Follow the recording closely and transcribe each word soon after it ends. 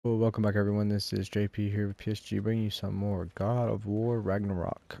Well, welcome back everyone, this is JP here with PSG bringing you some more God of War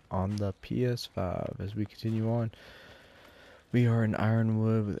Ragnarok on the PS5. As we continue on, we are in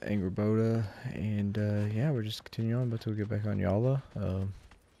Ironwood with Angerboda, and yeah, we're just continuing on, but we'll get back on Yala. So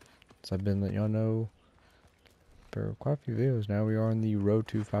I've been letting y'all know for quite a few videos now, we are on the road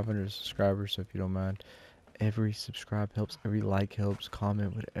to 500 subscribers, so if you don't mind, every subscribe helps, every like helps,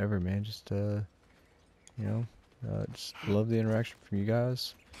 comment, whatever, man, just, just love the interaction from you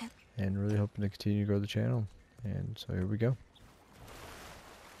guys. And really hoping to continue to grow the channel. And so here we go.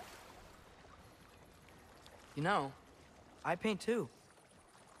 You know, I paint too.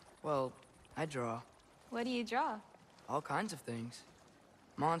 Well, I draw. What do you draw? All kinds of things.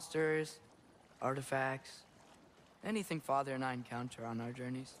 Monsters, artifacts, anything Father and I encounter on our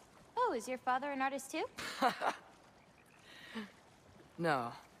journeys. Oh, is your father an artist too?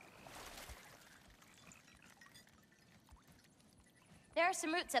 No. There are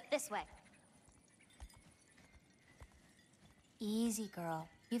some roots up this way. Easy, girl.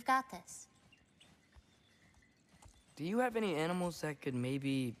 You've got this. Do you have any animals that could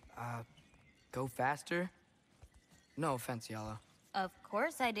maybe, go faster? No offense, Yala. Of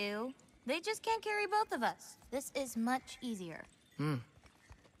course I do. They just can't carry both of us. This is much easier.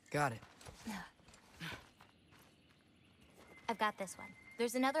 Got it. I've got this one.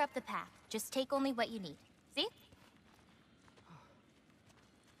 There's another up the path. Just take only what you need. See?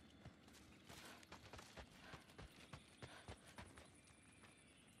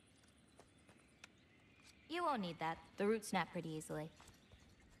 You won't need that. The roots snap pretty easily.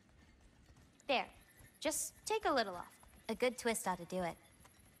 There. Just take a little off. A good twist ought to do it.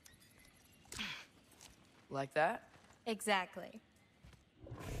 Like that? Exactly.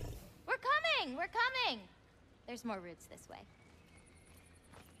 We're coming! We're coming! There's more roots this way.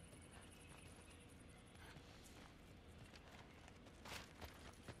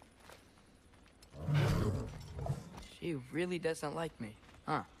 She really doesn't like me,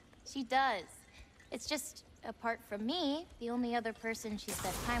 huh? She does. It's just, apart from me, the only other person she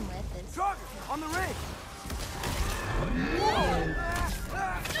spent time with is... Jogger! On the ring!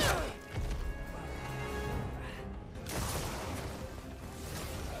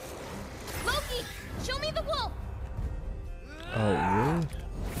 Loki! Show me the wolf! Oh, really?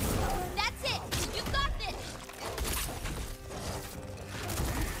 That's it! You got this!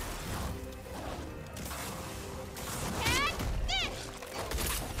 Catch this!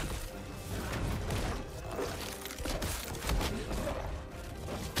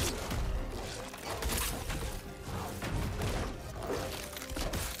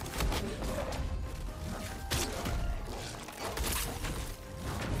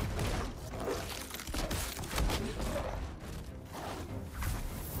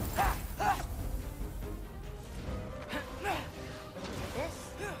 This,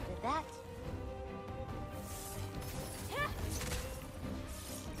 did that.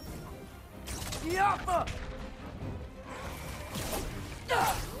 Yappa!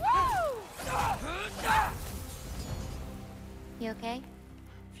 You okay?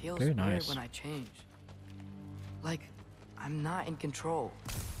 Feels Very weird nice. when I change. Like, I'm not in control.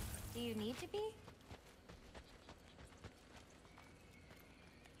 Do you need to be?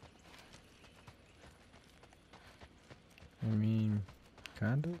 I mean,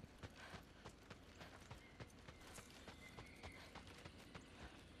 kind of.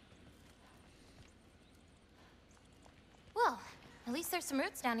 Well, at least there's some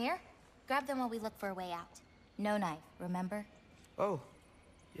roots down here. Grab them while we look for a way out. No knife, remember? Oh,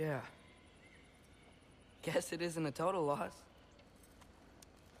 yeah. Guess it isn't a total loss.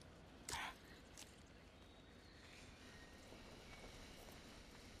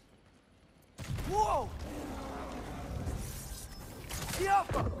 Whoa!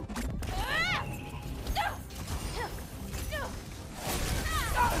 Yappa!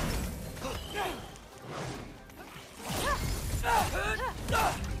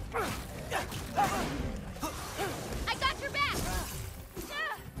 I got your back!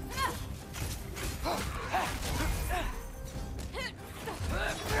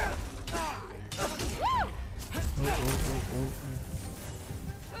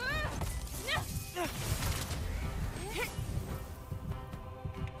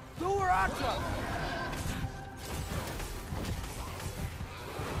 Durata!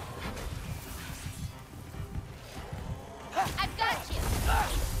 I've got you!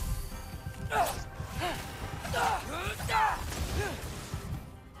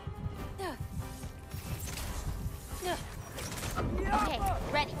 Okay,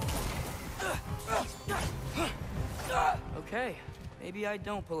 ready. Okay, maybe I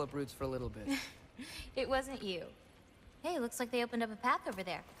don't pull up roots for a little bit. It wasn't you. Hey, looks like they opened up a path over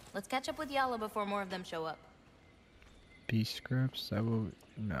there. Let's catch up with Yala before more of them show up. Beast scripts? That will...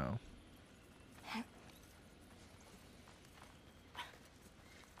 No.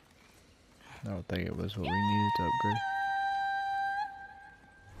 I don't think it was what we needed to upgrade.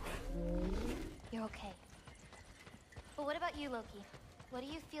 You're okay. But what about you, Loki? What do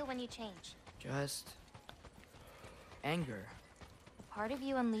you feel when you change? Just anger. A part of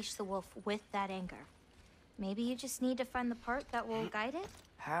you unleashed the wolf with that anger. Maybe you just need to find the part that will guide it?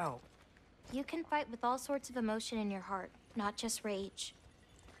 How? You can fight with all sorts of emotion in your heart, not just rage.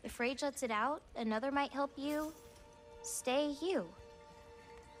 If rage lets it out, another might help you stay you.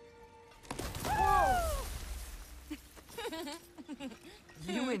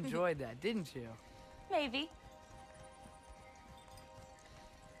 You enjoyed that, didn't you? Maybe.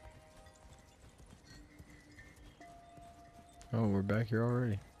 Oh, we're back here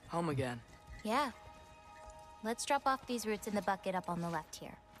already. Home again. Yeah. Let's drop off these roots in the bucket up on the left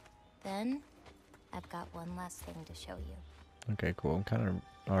here. Then, I've got one last thing to show you. Okay, cool. I'm kind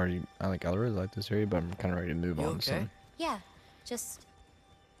of already... I really like this area, but I'm kind of ready to move You on to okay? something. Yeah, just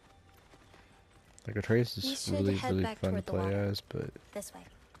Like, Atreus We is should really, head really back fun to toward the play water. as, but... this way.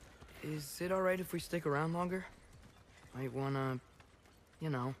 Is it alright if we stick around longer? Might wanna, you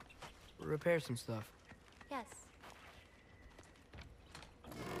know, repair some stuff. Yes.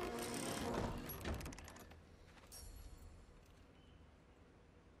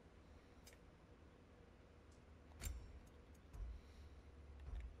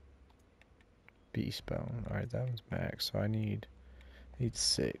 Beast bone. Alright, that was max, so I need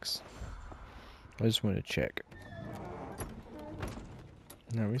 6. I just want to check.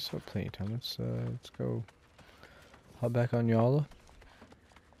 No, we still have plenty of time. Let's go hop back on Yala.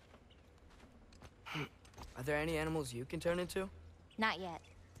 Are there any animals you can turn into? Not yet.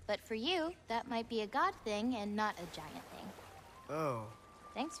 But for you, that might be a god thing and not a giant thing. Oh,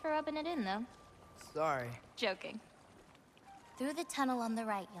 Thanks for rubbing it in, though. sorry. Joking. Through the tunnel on the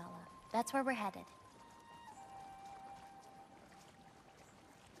right, Yala. That's where we're headed.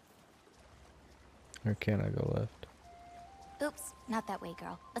 Or can I go left? Oops, not that way,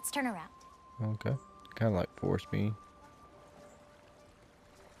 girl. Let's turn around. Okay. Kind of like force me.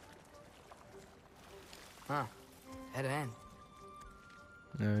 Huh. Head end.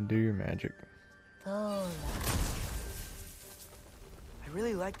 Do your magic. Oh. I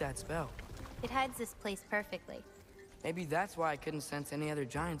really like that spell. It hides this place perfectly. Maybe that's why I couldn't sense any other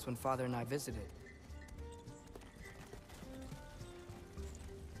giants when Father and I visited.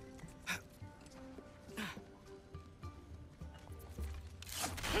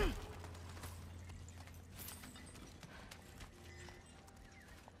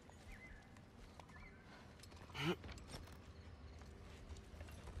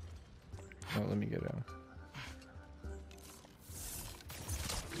 Oh, let me get out.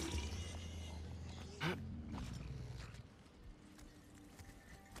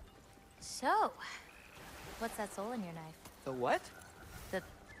 So, what's that soul in your knife? The what?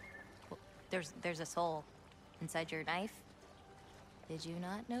 Well, there's a soul inside your knife. Did you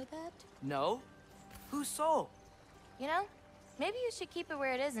not know that? No? Whose soul? You know, maybe you should keep it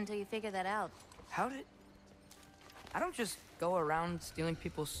where it is until you figure that out. How did... I don't just go around stealing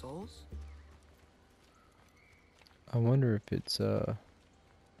people's souls. I wonder if it's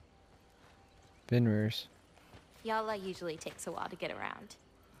Fenrir's. Yala usually takes a while to get around.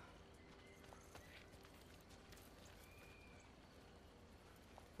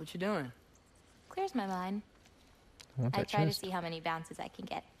 What you doing? Clears my mind. I want I that try to chest. see how many bounces I can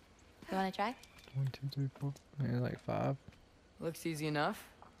get. You want to try? 1, 2, 3, 4. Maybe like 5. Looks easy enough.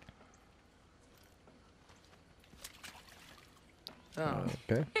 Oh.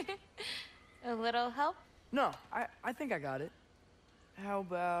 Okay. A little help? No, I think I got it. How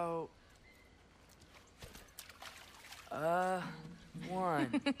about...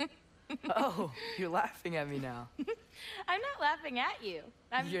 1. Oh, you're laughing at me now. I'm not laughing at you.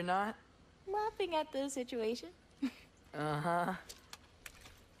 I'm You're not? laughing at the situation. Uh-huh.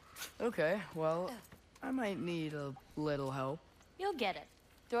 Okay, well, I might need a little help. You'll get it.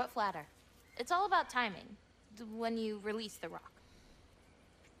 Throw it flatter. It's all about timing. When you release the rock.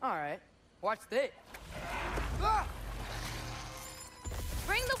 All right, watch this. Ah!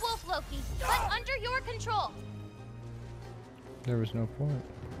 Bring the wolf, Loki. But under your control. There was no point.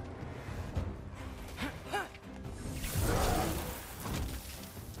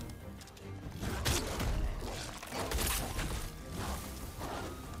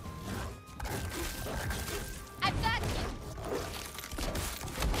 I've got you.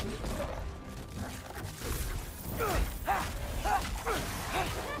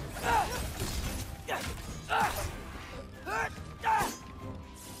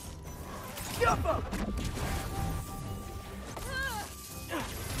 I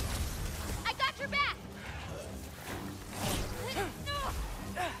got your back!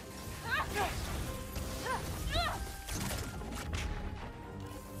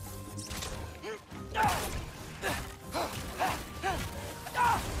 A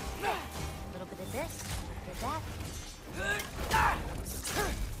little bit of this, a bit of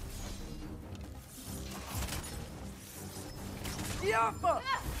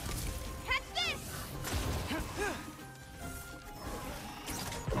that. Catch this!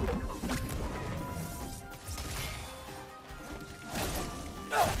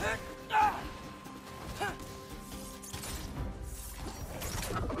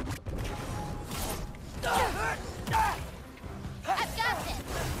 I've got this!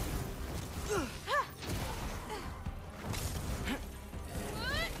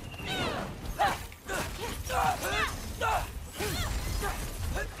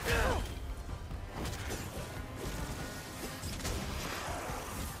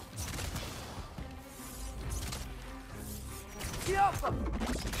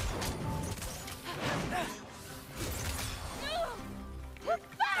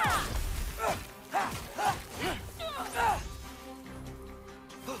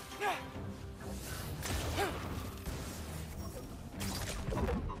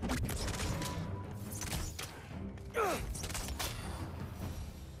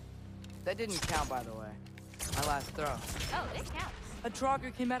 That didn't count, by the way. My last throw. Oh, it counts. A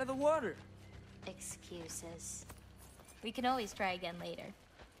Trogger came out of the water. Excuses. We can always try again later.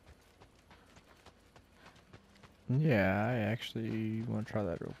 Yeah, I actually want to try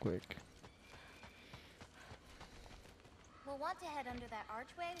that real quick. We'll want to head under that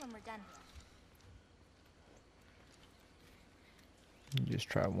archway when we're done here. Just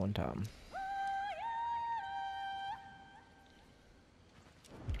try it one time.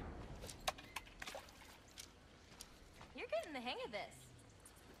 You're getting the hang of this.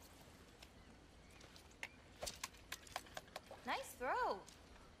 Nice throw.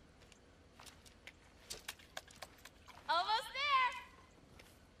 Almost there!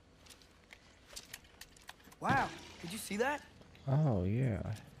 Wow, did you see that? Oh yeah,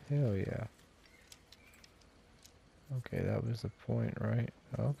 hell yeah. Okay, that was the point, right?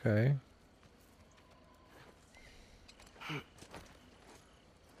 Okay.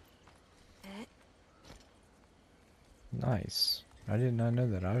 Nice. I did not know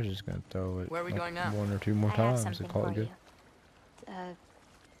that. I was just gonna throw it Where are we like going now? one or two more I have times something and call for it good. you.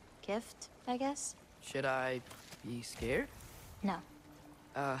 Gift, I guess? Should I be scared? No.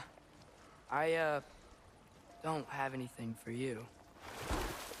 I don't have anything for you.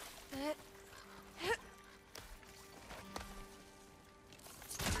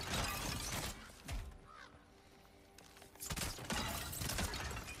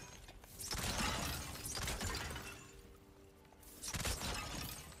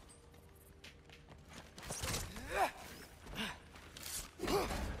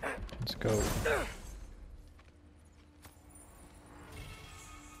 Let's go.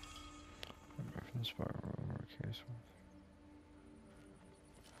 Reference fire case.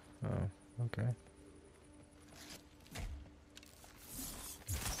 Oh, okay.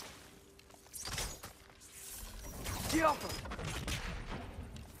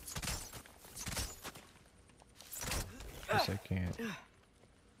 Guess I can't. Can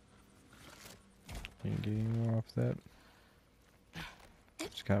you get any more off that?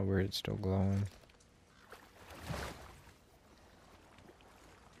 It's kind of weird, it's still glowing.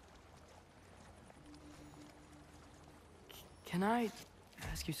 Can I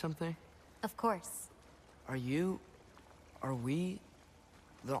ask you something? Of course. Are we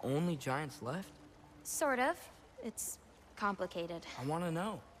the only giants left? Sort of. It's complicated. I want to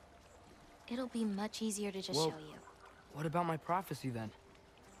know. It'll be much easier to just Well, show you. What about my prophecy then?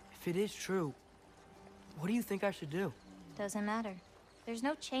 If it is true, what do you think I should do? Doesn't matter. There's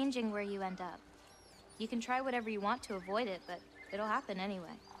no changing where you end up. You can try whatever you want to avoid it, but it'll happen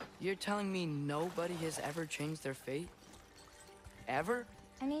anyway. You're telling me nobody has ever changed their fate? Ever?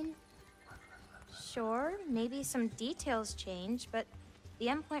 I mean, sure, maybe some details change, but the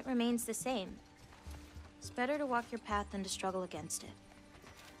endpoint remains the same. It's better to walk your path than to struggle against it.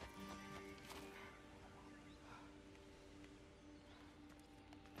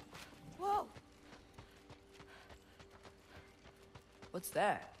 Whoa! What's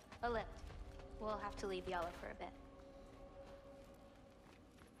that? A lift. We'll have to leave Yala for a bit.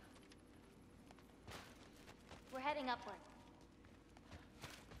 We're heading upward.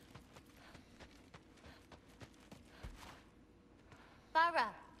 Farah!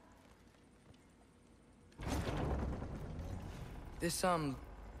 This,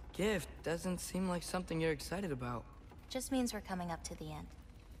 gift doesn't seem like something you're excited about. Just means we're coming up to the end.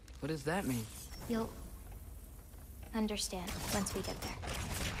 What does that mean? You'll understand once we get there.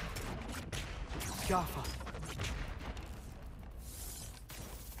 Jaffa.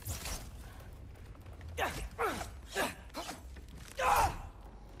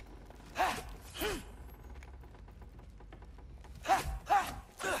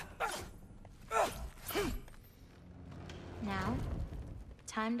 Now,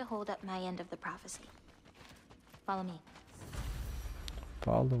 time to hold up my end of the prophecy. Follow me.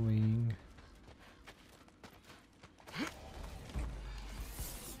 Following.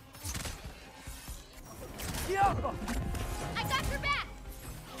 Jaffa! I got your back!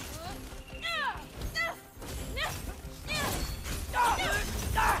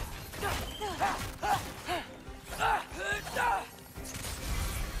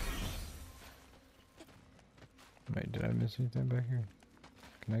 Wait, did I miss anything back here?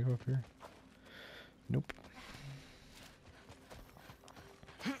 Can I go up here? Nope.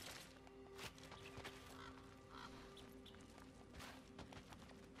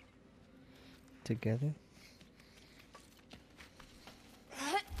 Together?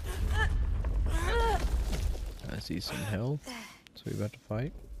 I see some health. So we about to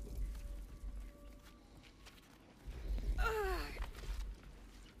fight?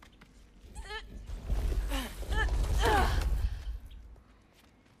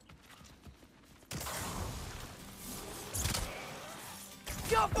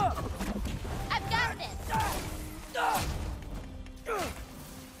 Jaffa! I've got this!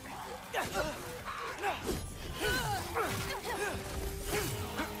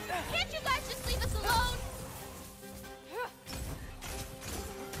 Can't you guys just leave us alone?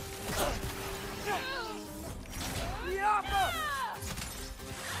 Jaffa!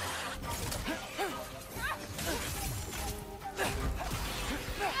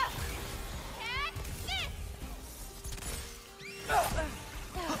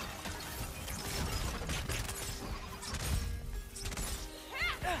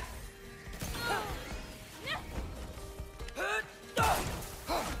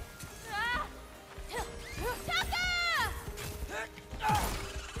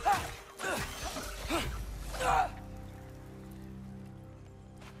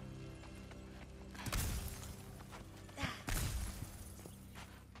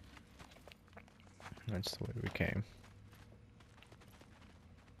 That's the way we came.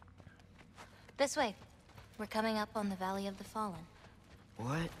 This way. We're coming up on the Valley of the Fallen.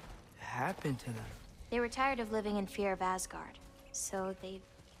 What happened to them? They were tired of living in fear of Asgard, so they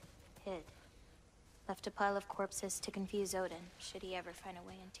hid. Left a pile of corpses to confuse Odin, should he ever find a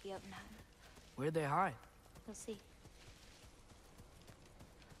way into Jotunheim. Where'd they hide? We'll see.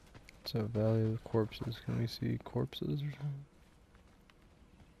 It's a valley of corpses. Can we see corpses or something?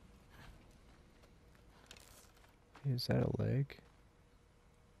 Is that a leg?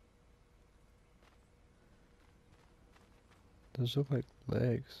 Those look like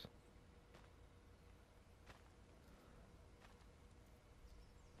legs.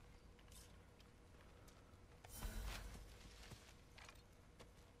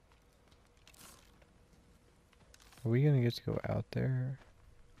 Are we gonna get to go out there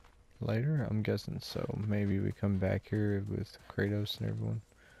later? I'm guessing so. Maybe we come back here with Kratos and everyone.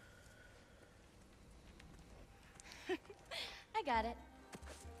 I got it.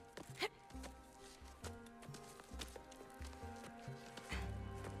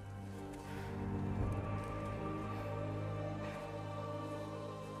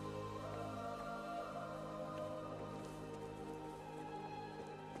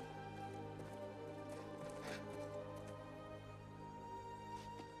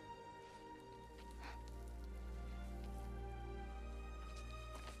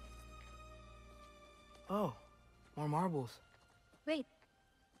 Oh, more marbles. Wait,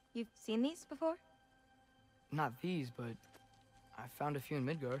 you've seen these before? Not these, but I found a few in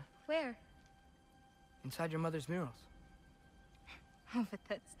Midgard. Where? Inside your mother's murals. Oh, but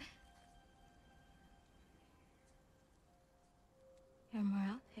that's... There are more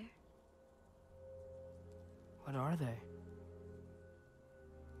out there. What are they?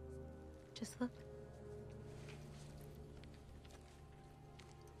 Just look.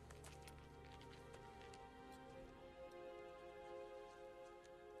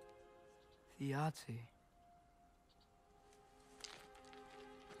 Yahtzee.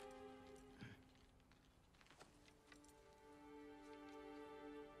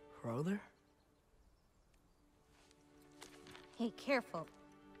 Brother? Hey, careful.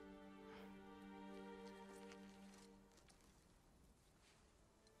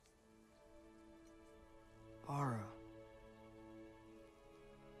 Bara.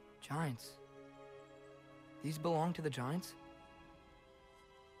 Giants. These belong to the Giants?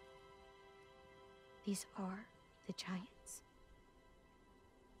 These are the Giants.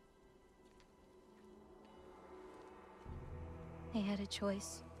 They had a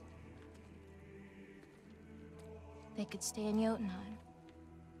choice. They could stay in Jotunheim,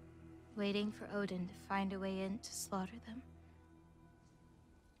 waiting for Odin to find a way in to slaughter them.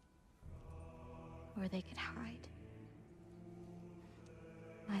 Or they could hide.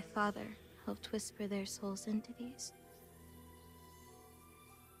 My father helped whisper their souls into these.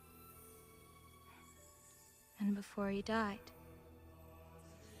 And before he died,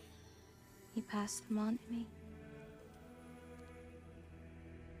 he passed them on to me.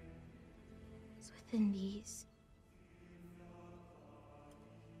 It's within these.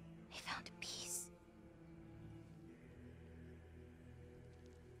 They found peace.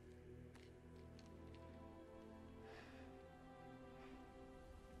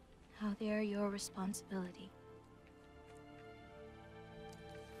 Now they are your responsibility.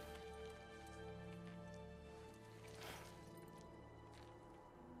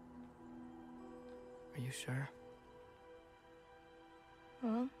 Are you sure?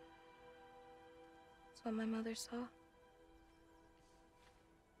 Well, that's what my mother saw.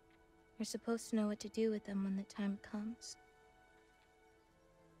 You're supposed to know what to do with them when the time comes.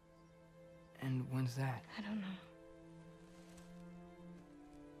 And when's that? I don't know.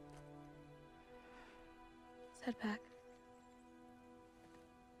 Let's head back.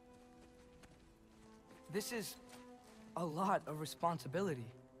 This is a lot of responsibility.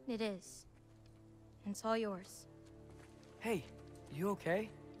 It is. And it's all yours. Hey, you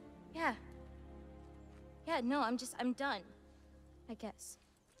okay? Yeah. Yeah, no, I'm done. I guess.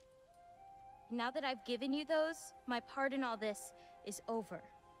 Now that I've given you those, my part in all this is over.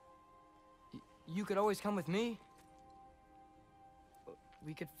 You could always come with me.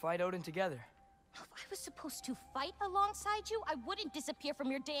 We could fight Odin together. If I was supposed to fight alongside you, I wouldn't disappear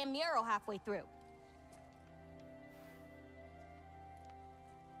from your damn mural halfway through.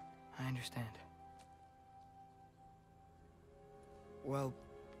 I understand. Well,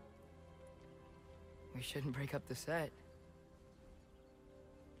 we shouldn't break up the set.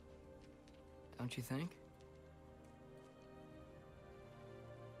 Don't you think?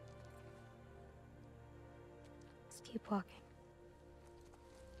 Let's keep walking.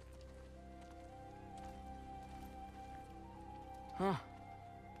 Huh.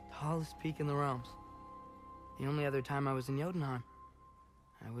 Tallest peak in the realms. The only other time I was in Jotunheim.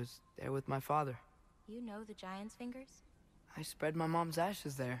 I was there with my father. You know the Giant's fingers? I spread my mom's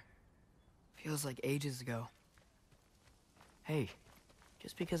ashes there. Feels like ages ago. Hey,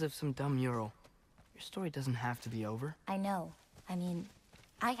 just because of some dumb mural, your story doesn't have to be over. I know. I mean,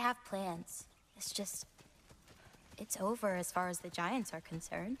 I have plans. It's just... it's over as far as the Giants are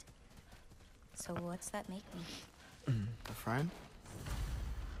concerned. So what's that make me? A friend?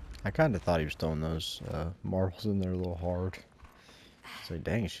 I kind of thought he was throwing those marbles in there a little hard. It's like,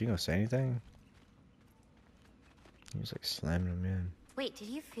 dang, is she gonna say anything? He was like slamming them in. Wait, did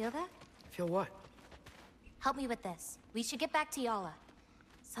you feel that? Feel what? Help me with this. We should get back to Yala.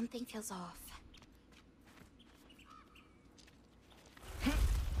 Something feels off.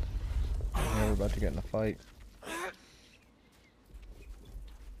 Yeah, we're about to get in a fight.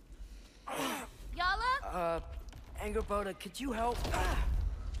 Yala? Angerboda, could you help?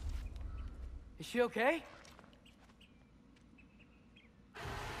 Is she okay?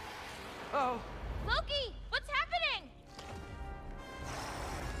 Oh. Loki! What's happening?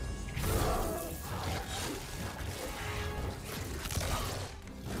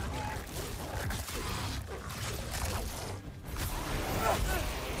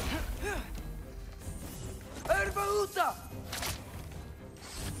 Erbaúta!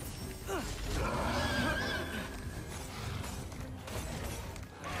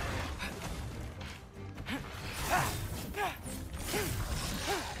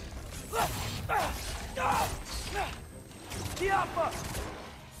 Diapa!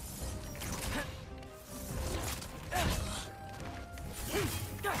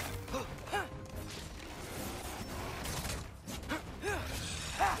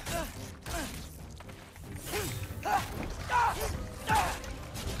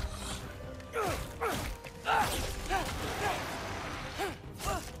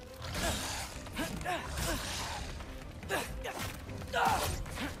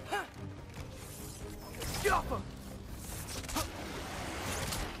 Diapa!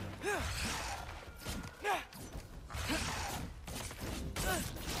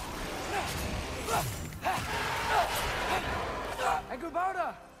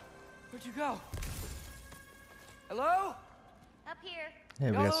 Hey,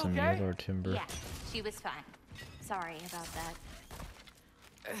 we Y'all got some okay? yellow timber. Yeah, she was fine. Sorry about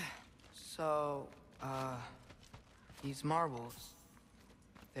that. So, these marbles,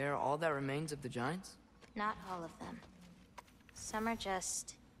 they're all that remains of the giants? Not all of them. Some are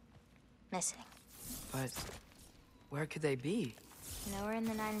just missing. But where could they be? Nowhere in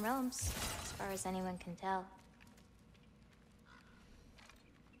the Nine Realms, as far as anyone can tell.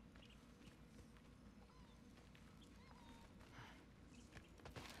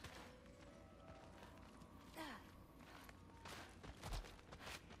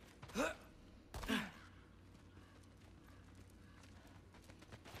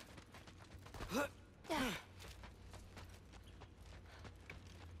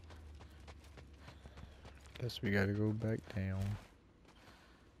 Guess we gotta go back down.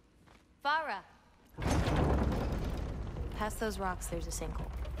 Farah! Past those rocks, there's a sinkhole.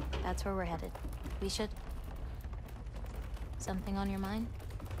 That's where we're headed. We should... Something on your mind?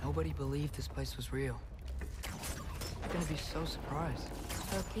 Nobody believed this place was real. They're gonna be so surprised.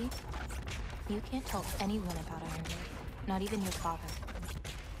 Loki, you can't tell anyone about Ironwood. Not even your father.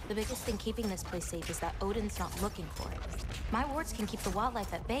 The biggest thing keeping this place safe is that Odin's not looking for it. My wards can keep the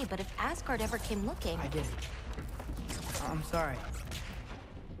wildlife at bay, but if Asgard ever came looking... I get it. I'm sorry.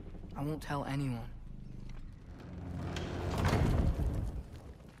 I won't tell anyone.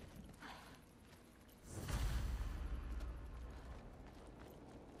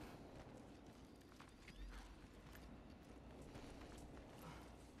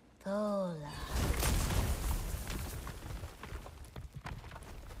 Tola.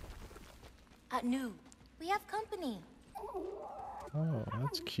 Nu, we have company. Oh,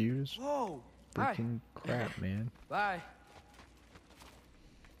 that's cute as Whoa! freaking crap, man. Bye.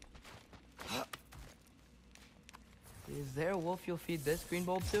 Is there a wolf you'll feed this green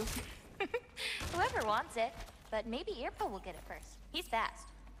bulb to? Whoever wants it, but maybe Earpo will get it first. He's fast.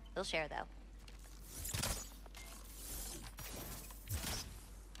 He'll share, though.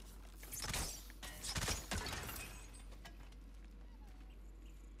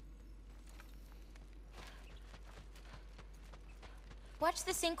 Watch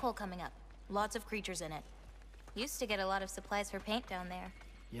the sinkhole coming up. Lots of creatures in it. Used to get a lot of supplies for paint down there.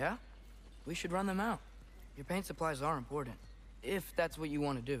 Yeah? We should run them out. Your paint supplies are important. If that's what you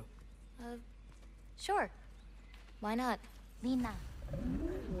want to do. Sure. Why not? Lina.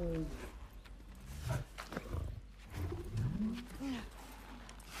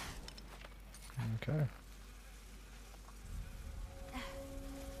 Okay.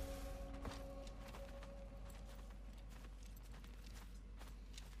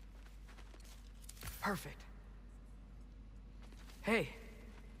 Perfect. Hey.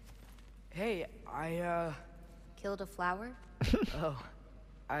 Hey, Killed a flower? Oh.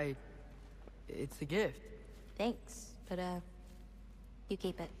 It's a gift. Thanks, but you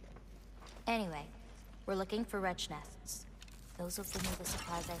keep it. Anyway, we're looking for wretch nests. Those will give me the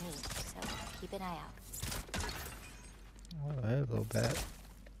supplies I need, so keep an eye out. Oh, hey, little bat.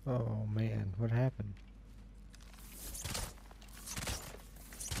 Oh man, what happened?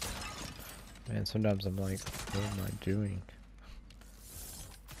 Man, sometimes I'm like, what am I doing?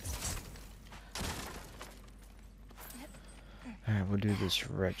 Alright, we'll do this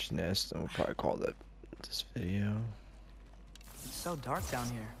wretch nest and we'll probably call that this video. It's so dark down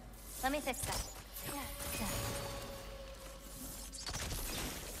here. Let me fix that.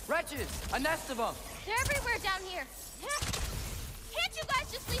 Wretches! A nest of them! They're everywhere down here. Can't you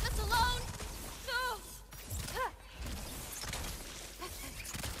guys just leave us alone?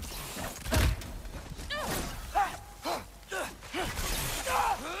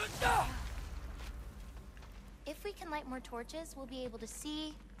 If we can light more torches, we'll be able to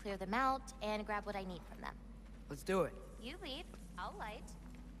see, clear them out, and grab what I need from them. Let's do it. You lead, I'll light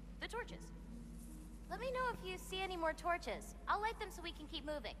the torches. Let me know if you see any more torches. I'll light them so we can keep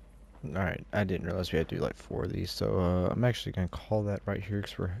moving. Alright, I didn't realize we had to do like 4 of these, so I'm actually going to call that right here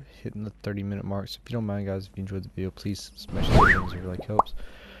because we're hitting the 30-minute mark. So if you don't mind, guys, if you enjoyed the video, please smash the buttons, it really helps.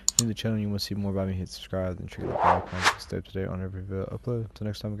 If you're new to the channel and you want to see more about me, hit subscribe and trigger the bell icon to stay up to date on every video I upload. Until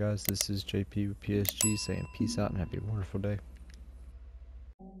next time, guys, this is JP with PSG saying peace out and have a wonderful day.